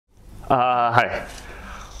Hi.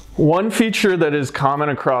 One feature that is common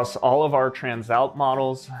across all of our Transalp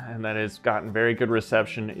models and that has gotten very good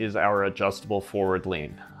reception is our adjustable forward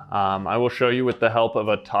lean. I will show you with the help of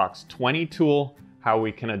a Tox 20 tool how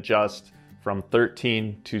we can adjust from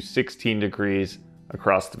 13 to 16 degrees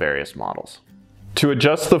across the various models. To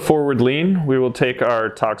adjust the forward lean, we will take our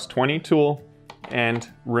Tox 20 tool and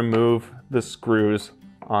remove the screws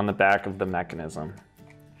on the back of the mechanism.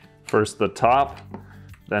 First the top,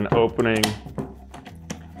 then opening,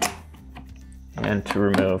 and to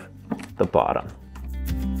remove the bottom.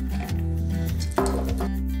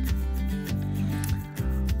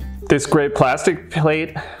 This gray plastic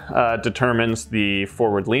plate determines the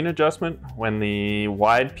forward lean adjustment. When the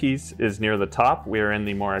wide piece is near the top, we are in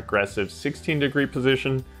the more aggressive 16-degree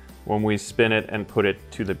position. When we spin it and put it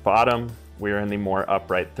to the bottom, we are in the more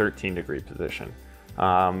upright 13-degree position.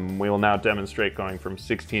 We will now demonstrate going from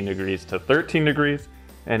 16 degrees to 13 degrees.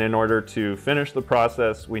 And in order to finish the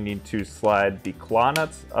process, we need to slide the claw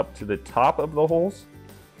nuts up to the top of the holes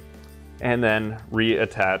and then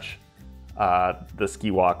reattach the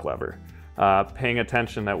ski walk lever. Paying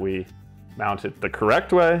attention that we mount it the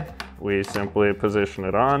correct way, we simply position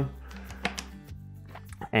it on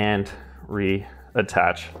and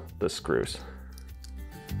reattach the screws.